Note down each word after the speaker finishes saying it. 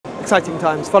exciting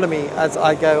times. Follow me as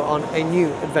I go on a new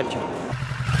adventure.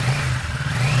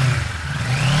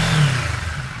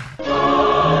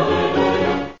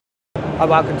 Hi,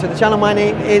 welcome to the channel. My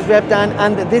name is Rev'd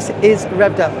and this is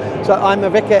Rev'd Up. So I'm a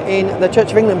vicar in the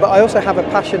Church of England, but I also have a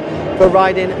passion for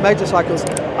riding motorcycles.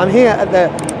 I'm here at the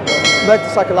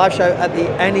Motorcycle Live Show at the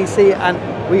NEC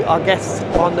and we are guests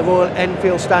on the Royal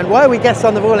Enfield stand. Why are we guests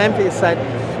on the Royal Enfield stand?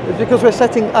 It's because we're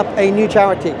setting up a new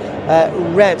charity,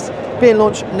 Rev'd, being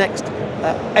launched next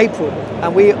April,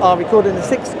 and we are recording the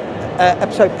 6th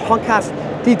episode podcast.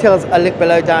 Details are linked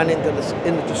below down in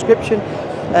the description.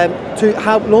 To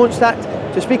help launch that,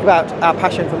 to speak about our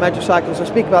passion for motorcycles, to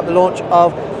speak about the launch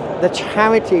of the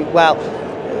charity. Well,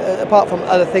 apart from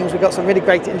other things, we've got some really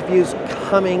great interviews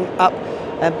coming up,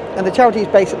 and the charity is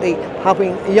basically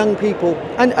helping young people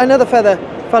and other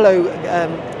fellow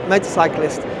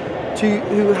motorcyclists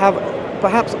who have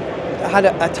perhaps had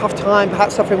a tough time,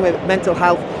 perhaps suffering with mental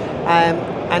health,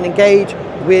 and engage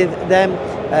with them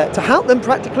to help them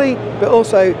practically, but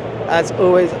also, as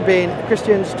always, being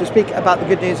Christians, to speak about the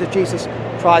good news of Jesus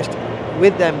Christ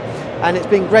with them. And it's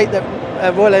been great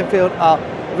that Royal Enfield are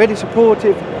really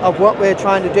supportive of what we're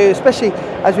trying to do, especially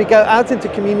as we go out into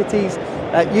communities,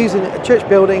 using church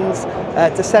buildings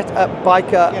to set up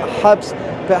biker hubs,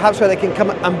 perhaps where they can come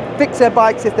and fix their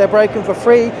bikes if they're broken for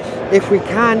free, if we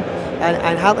can,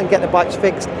 and help them get their bikes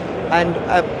fixed. And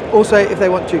also, if they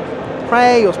want to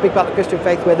pray or speak about the Christian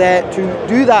faith, we're there to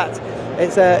do that.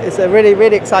 It's a really,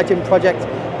 really exciting project,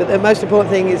 but the most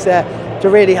important thing is to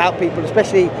really help people,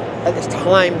 especially at this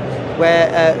time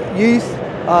where youth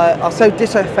are so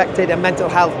disaffected and mental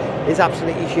health is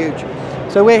absolutely huge.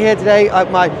 So we're here today.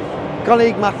 My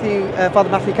colleague Father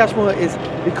Matthew Cashmore is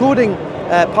recording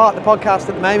part of the podcast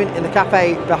at the moment in the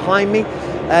cafe behind me,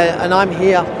 and I'm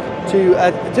here to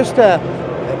just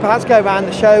perhaps go around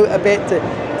the show a bit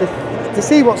to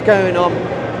see what's going on.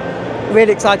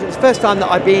 Really excited. It's the first time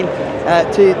that I've been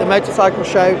to the motorcycle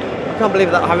show. I can't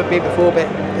believe that I haven't been before, but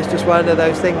it's just one of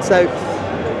those things. So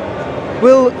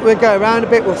we'll go around a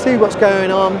bit, we'll see what's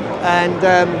going on,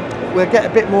 and we'll get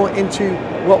a bit more into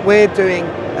what we're doing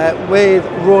with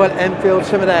Royal Enfield,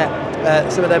 some of their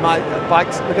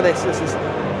bikes. Look at this is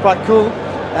quite cool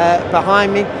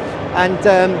behind me,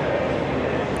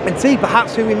 and see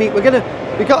perhaps who we meet.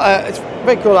 It's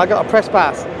very cool. I got a press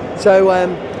pass, so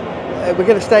we're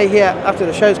going to stay here after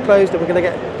the show's closed, and we're going to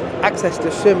get access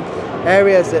to some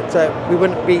areas that we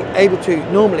wouldn't be able to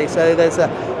normally. So there's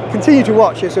continue to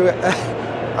watch. So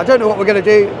I don't know what we're going to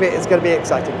do, but it's going to be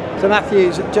exciting. So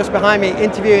Matthew's just behind me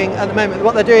interviewing at the moment.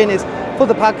 What they're doing is, for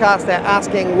the podcast, they're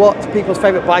asking what people's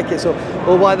favourite bike is, or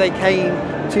why they came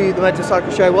to the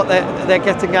motorcycle show, what they're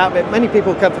getting out of it. Many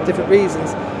people come for different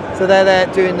reasons. So they're there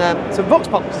doing some vox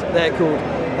pops, they're called,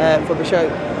 for the show.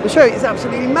 The show is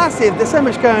absolutely massive. There's so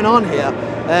much going on here.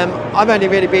 I've only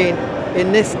really been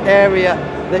in this area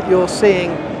that you're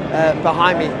seeing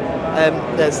behind me.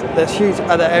 There's huge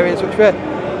other areas which we're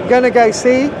going to go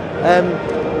see.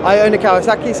 I own a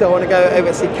Kawasaki, so I want to go over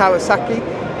and see Kawasaki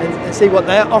and see what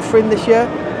they're offering this year.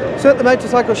 So at the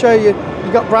motorcycle show,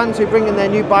 you've got brands who bring in their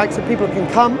new bikes, and people can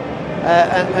come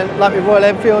and like with Royal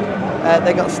Enfield,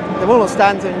 they're all on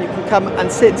stands, and you can come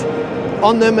and sit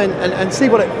on them and see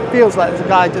what it feels like. There's a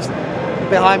guy just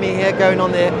behind me here going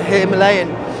on the Himalayan,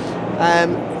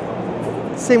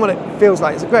 seeing what it feels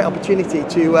like. It's a great opportunity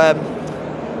to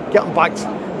get on bikes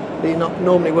that you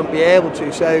normally wouldn't be able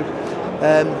to. So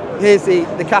here's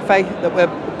the cafe that we're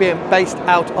being based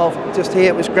out of just here.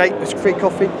 It was great. It was free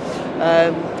coffee,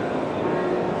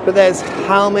 but there's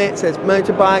helmets, there's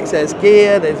motorbikes, there's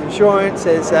gear, there's insurance,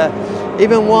 there's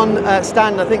even one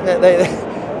stand. I think that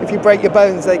if you break your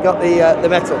bones, they got the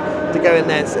metal to go in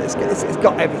there. So it's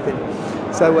got everything.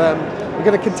 So we're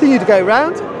going to continue to go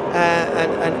around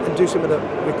and do some of the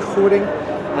recording,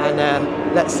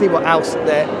 and let's see what else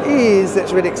there is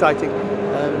that's really exciting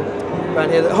around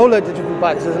here. A whole load of different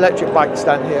bikes. There's an electric bike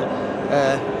stand here,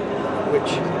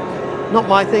 which not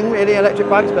my thing really, electric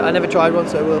bikes, but I never tried one,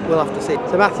 so we'll have to see.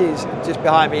 So Matthew's just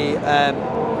behind me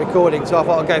recording, so I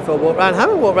thought I'd go for a walk around. I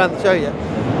haven't walked around the show yet.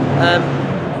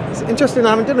 It's interesting,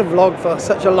 I haven't done a vlog for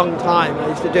such a long time. I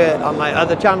used to do it on my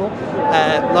other channel,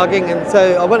 vlogging, and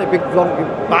so I want a big vlog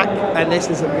back, and this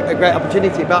is a great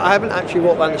opportunity, but I haven't actually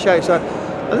walked around the show, so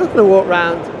I'm just going to walk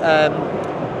around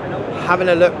having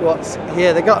a look what's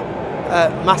here. They've got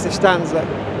massive stands.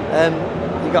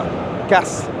 You've got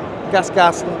gas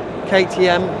and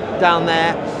KTM down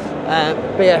there,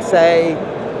 BSA,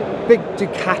 big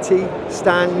Ducati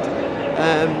stand,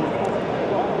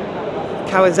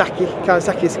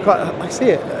 Kawasaki is quite, I see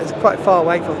it, it's quite far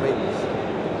away from me.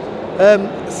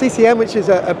 CCM, which is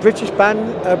a British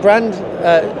brand,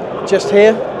 just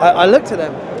here. I looked at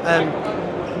them,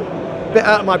 a bit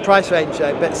out of my price range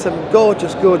though, but some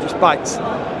gorgeous bikes.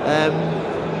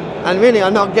 And really,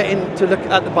 I'm not getting to look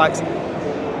at the bikes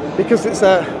because it's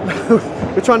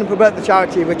we're trying to promote the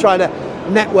charity, we're trying to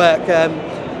network, and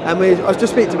I was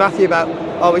just speaking to Matthew about,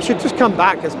 we should just come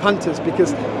back as punters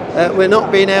because we're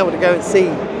not being able to go and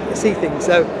see things.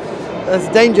 So there's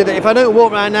a danger that if I don't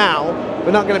walk around now,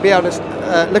 we're not going to be able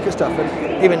to look at stuff.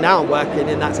 And even now I'm working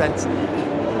in that sense,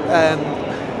 and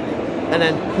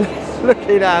then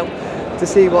looking out to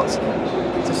see what's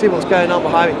going on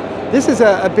behind me. This is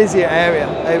a busier area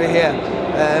over here.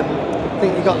 I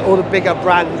think you've got all the bigger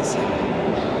brands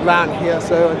around here.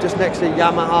 So I'm just next to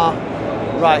Yamaha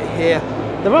right here.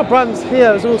 There are brands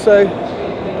here. There's also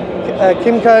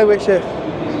Kimco, which are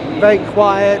very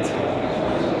quiet.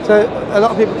 So a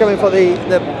lot of people coming for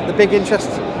the big interest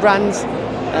brands.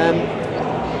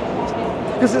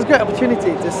 Because there's a great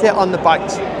opportunity to sit on the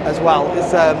bikes as well.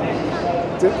 It's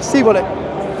to see what it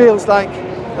feels like.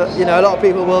 You know, a lot of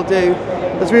people will do,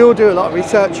 as we all do, a lot of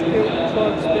research,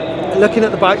 looking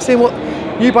at the bikes, seeing what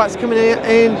new bikes coming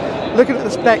in, looking at the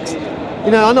specs.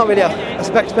 You know, I'm not really a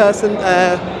specs person.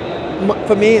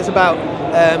 For me, it's about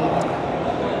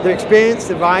the experience,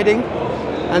 the riding,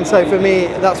 and so for me,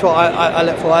 that's what I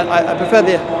look for. I prefer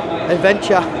the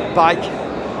adventure bike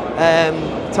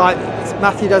type.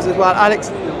 Matthew does as well.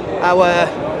 Alex, our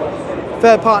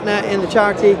third partner in the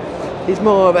charity, he's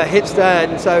more of a hipster,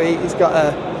 and so he's got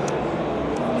a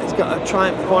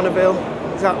Triumph Bonneville.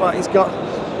 Is that what he's got?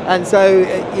 And so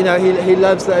you know, he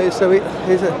loves those. So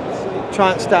here's a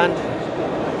Triumph stand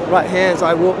right here as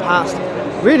I walk past.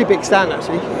 Really big stand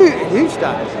actually, huge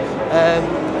stand.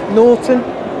 Norton,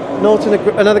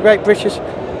 another great British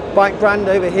bike brand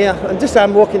over here. And just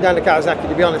I'm walking down to Kawasaki,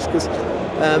 to be honest, because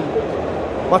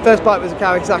my first bike was a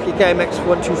Kawasaki KMX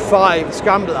 125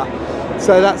 Scrambler.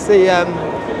 So that's the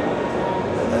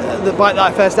bike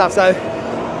that I first have. So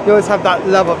you always have that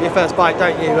love of your first bike,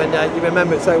 don't you? And you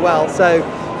remember it so well. So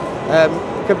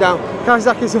come down.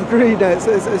 Kawasaki's all green now. It's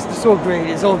just all green.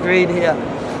 It's all green here.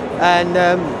 And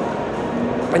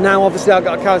now obviously I've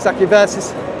got a Kawasaki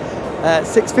Versys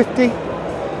 650,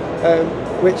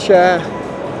 which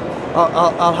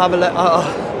I'll have a look.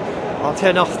 I'll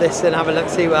turn off this and have a look,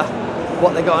 see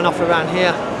what they got on offer around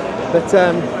here. But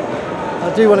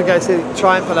I do want to go see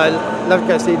Triumph, and I love to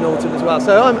go see Norton as well.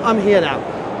 So I'm here now,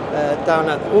 down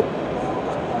at. Oh,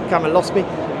 camera lost me.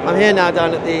 I'm here now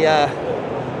down at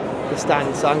the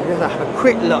stand. So I'm going to have a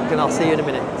quick look, and I'll see you in a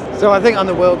minute. So I think I'm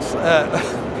the world's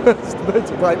first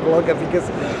motorbike blogger because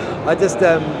I just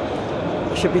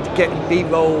I should be getting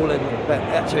B-roll, but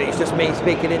actually it's just me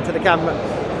speaking into the camera.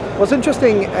 What's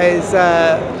interesting is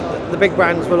the big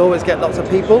brands will always get lots of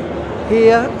people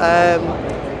here,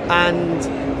 and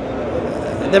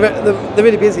they're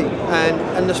really busy,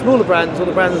 and the smaller brands, or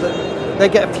the brands that they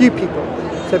get a few people,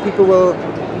 so people will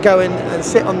go in and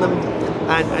sit on them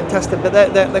and test them, but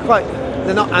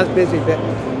they're not as busy. But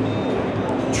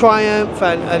Triumph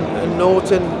and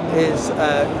Norton is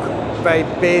very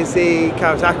busy.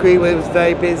 Kawasaki was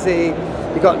very busy.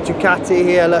 You've got Ducati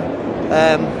here, look,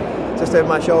 just over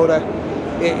my shoulder.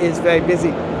 It is very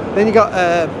busy. Then you got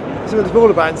some of the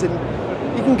smaller brands, and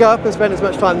you can go up and spend as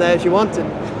much time there as you want,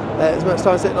 and as much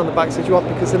time sitting on the bikes as you want,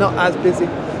 because they're not as busy.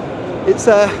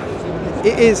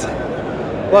 It is.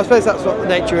 Well, I suppose that's what the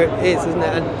nature is, isn't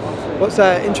it? And what's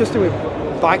interesting with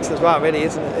bikes as well, really,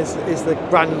 isn't it, is the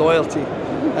brand loyalty.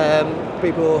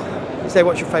 People say,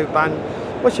 "What's your favourite band?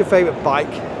 What's your favourite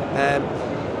bike?"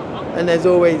 And there's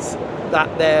always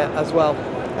that there as well.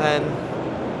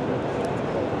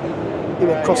 You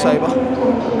want crossover,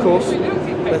 of course,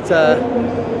 but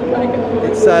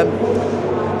it's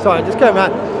sorry, I'm just going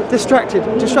around, distracted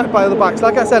by other bikes.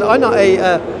 Like I said, I'm not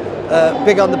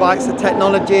big on the bikes, the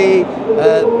technology,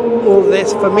 all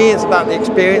this. For me, it's about the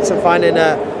experience of finding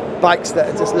bikes that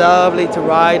are just lovely to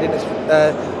ride, and it's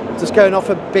just going off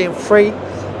and being free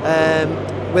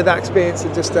with that experience,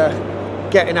 and just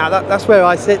getting out. That's where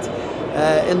I sit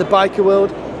in the biker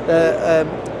world.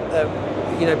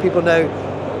 You know, people know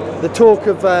the talk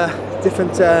of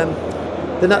different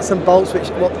the nuts and bolts,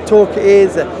 what the torque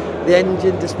is, the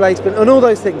engine displacement, and all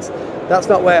those things. That's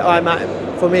not where I'm at.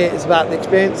 For me, it's about the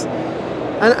experience,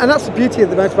 and that's the beauty of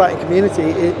the motorbiking community,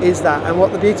 is that. And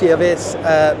what the beauty of is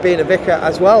being a vicar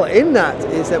as well in that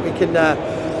is that we can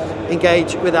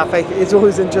engage with our faith. It's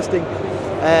always interesting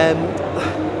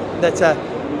that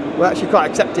we're actually quite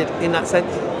accepted in that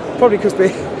sense, probably because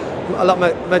a lot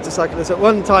of motorcyclists at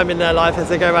one time in their life, as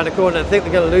they go around a corner and think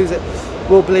they're going to lose it,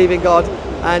 will believe in God.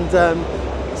 And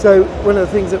so one of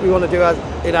the things that we want to do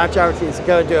in our charity is to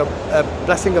go and do a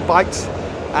blessing of bikes,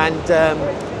 and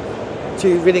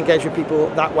to really engage with people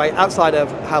that way, outside of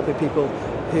helping people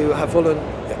who have fallen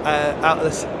out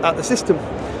of the system,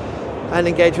 and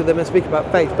engage with them and speak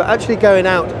about faith, but actually going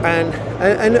out and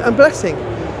blessing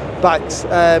bikes.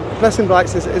 Blessing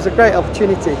bikes is a great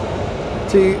opportunity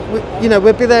to,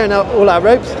 we'll be there in all our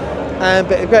ropes,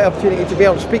 but a great opportunity to be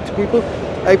able to speak to people,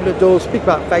 open the doors, speak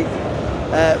about faith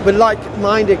with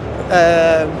like-minded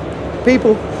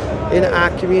people in our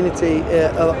community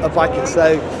of bikers.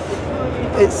 So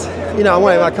it's, I'm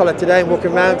wearing my collar today and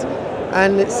walking around,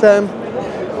 and it's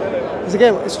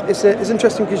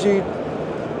interesting because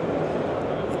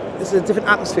it's a different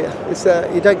atmosphere. It's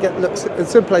you don't get looks in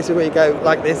some places where you go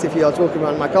like this. If you are walking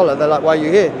around my collar, they're like, "Why are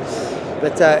you here?"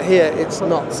 But here it's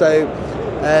not. So,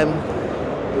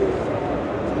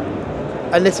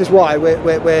 and this is why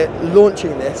we're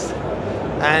launching this,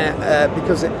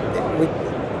 because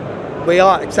we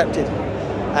are accepted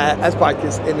as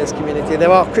bikers in this community. There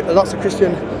are lots of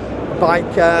Christian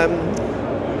bike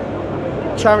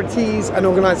charities and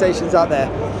organisations out there,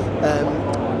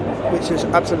 which is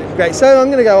absolutely great. So I'm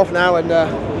going to go off now and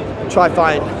try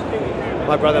find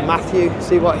my brother Matthew,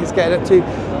 see what he's getting up to,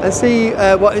 and see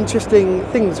what interesting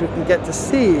things we can get to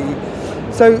see.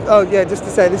 So, just to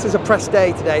say, this is a press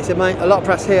day today, so a lot of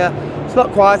press here. It's a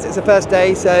lot quiet, it's the first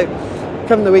day, so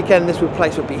come the weekend this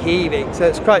place will be heaving, so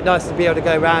it's quite nice to be able to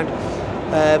go around.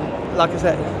 Like I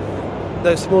said,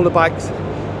 those smaller bikes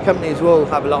companies will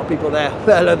have a lot of people there,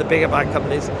 let alone the bigger bike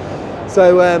companies.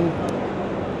 So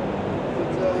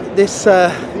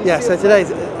so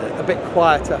today's a bit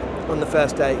quieter on the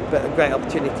first day, but a great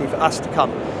opportunity for us to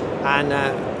come and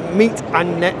meet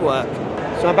and network.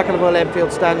 So I'm back at the Royal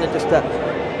Enfield stand, and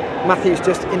Matthew's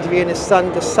just interviewing his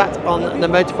son, just sat on the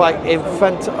motorbike in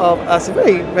front of us. A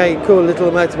very, very cool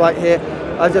little motorbike here.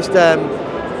 I just sat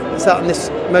on this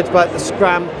motorbike, the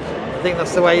Scram. I think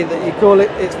that's the way that you call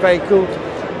it. It's very cool.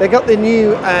 They got the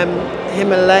new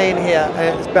Himalayan here,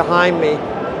 it's behind me,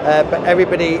 but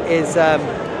everybody is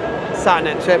sat in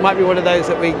it. So it might be one of those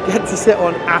that we get to sit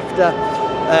on after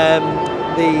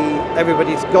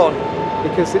everybody's gone,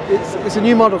 because it's a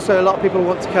new model, so a lot of people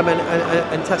want to come in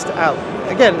and test it out.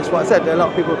 Again, that's what I said, there are a lot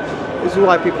of people, this is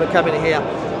why people are coming here,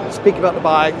 speak about the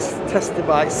bikes, test the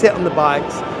bikes, sit on the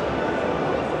bikes.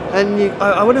 And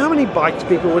I wonder how many bikes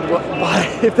people would buy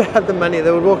if they had the money.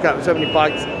 They would walk out with so many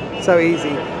bikes. So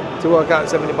easy to walk out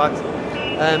with so many bikes.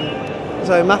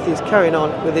 So Matthew's carrying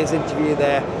on with his interview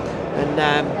there, and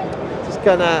just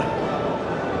gonna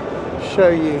show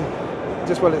you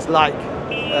just what it's like.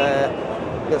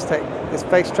 Let's take this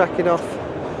face tracking off.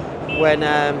 When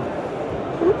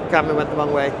camera went the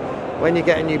wrong way. When you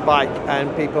get a new bike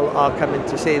and people are coming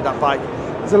to see that bike,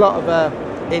 there's a lot of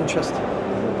interest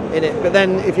in it. But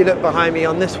then if you look behind me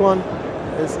on this one,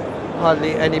 there's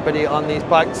hardly anybody on these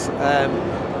bikes,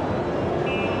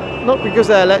 not because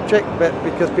they're electric, but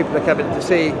because people are coming to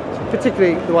see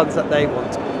particularly the ones that they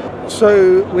want.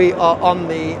 So we are on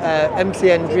the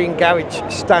MCN Dream Garage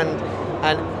stand,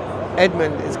 and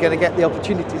Edmund is going to get the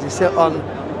opportunity to sit on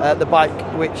the bike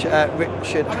which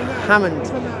Richard Hammond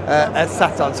has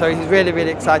sat on. So he's really,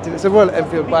 really excited. It's a Royal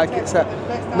Enfield bike. It's a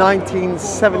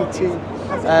 1970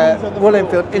 Royal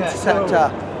Enfield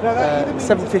Interceptor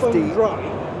 750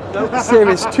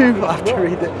 Series 2. I have to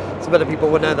read it. Some other people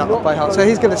will know that off by heart. So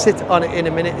he's going to sit on it in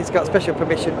a minute. He's got special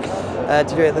permission to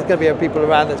do it. There's going to be people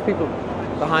around. There's people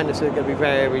behind us who are going to be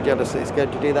very, very jealous that he's going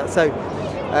to do that. So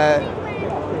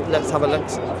let's have a look.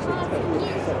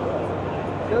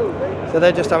 So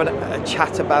they're just having a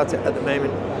chat about it at the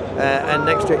moment. And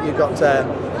next to it you've got a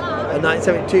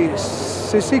 1972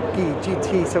 Suzuki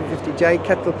GT 750J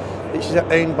kettle, which is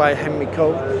owned by Henry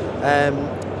Cole.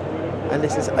 And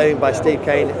this is owned by Steve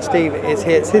Kane. Steve is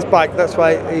here, it's his bike, that's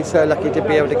why he's so lucky to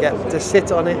be able to get to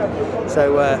sit on it.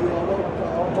 So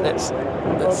let's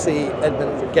see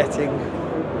Edmund getting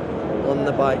on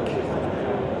the bike.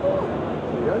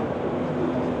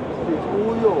 It's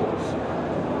all yours.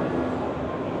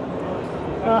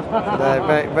 No,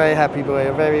 very, very happy boy,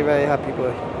 a very, very happy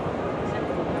boy.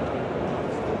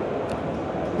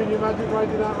 Can you imagine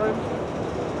riding that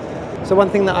round? So one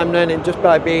thing that I'm learning just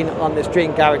by being on this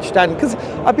Dream Garage stand, because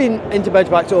I've been into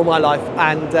motorbikes all my life,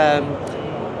 and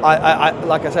I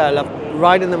like I said, I love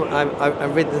riding them.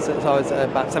 I've ridden them since I was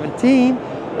about 17.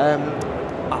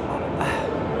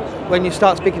 When you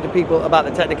start speaking to people about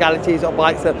the technicalities of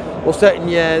bikes, or certain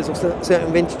years, or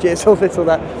certain vintages, or this or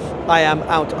that, I am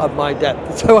out of my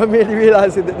depth. So I'm really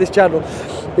realising that this channel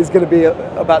is going to be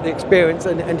about the experience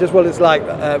and just what it's like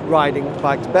riding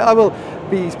bikes. But I will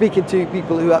be speaking to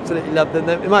people who absolutely love them.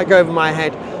 It might go over my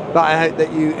head, but I hope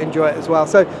that you enjoy it as well.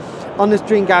 So on this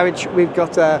Dream Garage, we've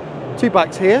got two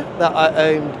bikes here that are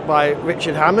owned by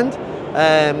Richard Hammond.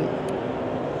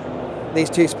 these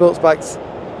 2 sports bikes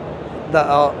that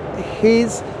are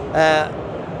his,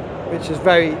 which is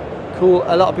very cool.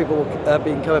 A lot of people have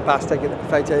been coming past taking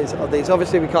photos of these.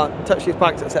 Obviously we can't touch these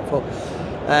bikes except for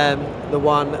the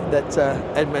one that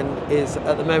Edmund is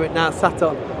at the moment now sat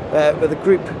on with a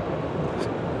group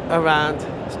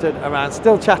stood around,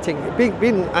 still chatting.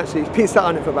 Been sat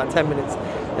on it for about 10 minutes.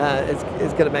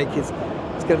 It's going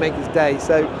to make his day.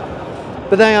 So,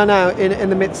 but they are now in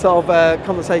the midst of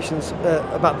conversations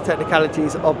about the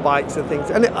technicalities of bikes and things,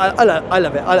 and I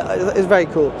love it. It's very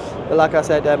cool. But like I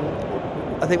said,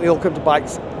 I think we all come to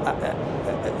bikes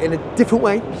in a different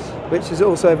way, which is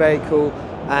also very cool.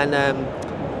 And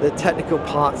the technical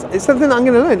parts, it's something that I'm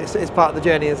going to learn. It's part of the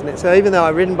journey, isn't it? So even though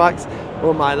I've ridden bikes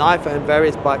all my life and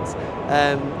various bikes,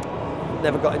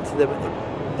 never got into them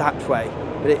that way,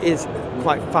 but it is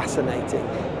quite fascinating.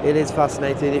 It is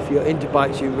fascinating. If you're into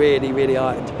bikes, you really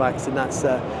are into bikes, and that's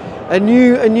a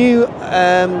new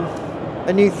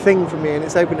thing for me, and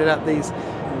it's opening up these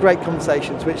great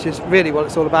conversations, which is really what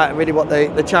it's all about, and really what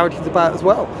the charity is about as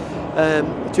well.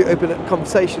 To open up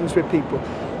conversations with people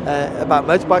about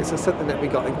motorbikes is something that we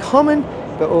got in common,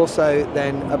 but also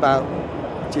then about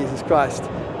Jesus Christ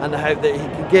and the hope that he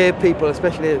can give people,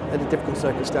 especially in a difficult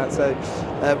circumstance. So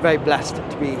very blessed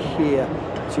to be here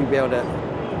to be able to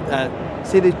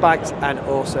see these bikes and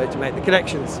also to make the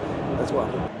connections as well.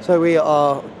 So we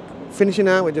are finishing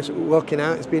now. We're just walking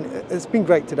out. It's been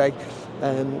great today.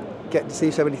 Getting to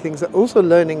see so many things. Also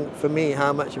learning for me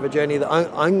how much of a journey that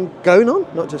I'm going on,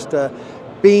 not just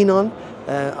being on.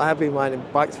 I have been riding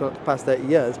bikes for the past 30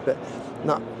 years, but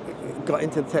not got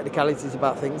into the technicalities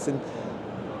about things. And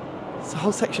it's a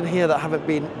whole section here that I haven't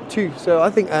been to. So I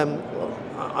think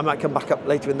I might come back up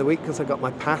later in the week because I got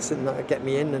my pass and that'll get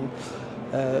me in and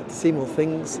to see more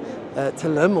things, to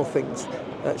learn more things.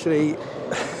 Actually,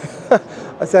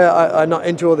 I say I'm not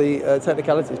into all the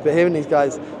technicalities, but hearing these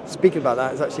guys speaking about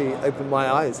that has actually opened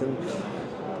my eyes. And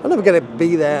I'm never going to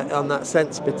be there on that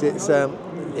sense, but it's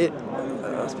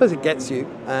I suppose it gets you,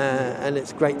 and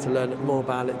it's great to learn more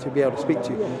about it, to be able to speak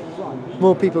to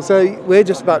more people. So we're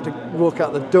just about to walk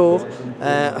out the door.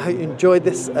 I hope you enjoyed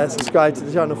this. Subscribe to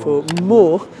the channel for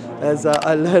more as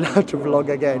I learn how to vlog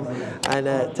again and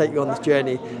take you on this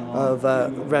journey of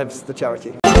Rev'd, the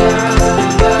charity.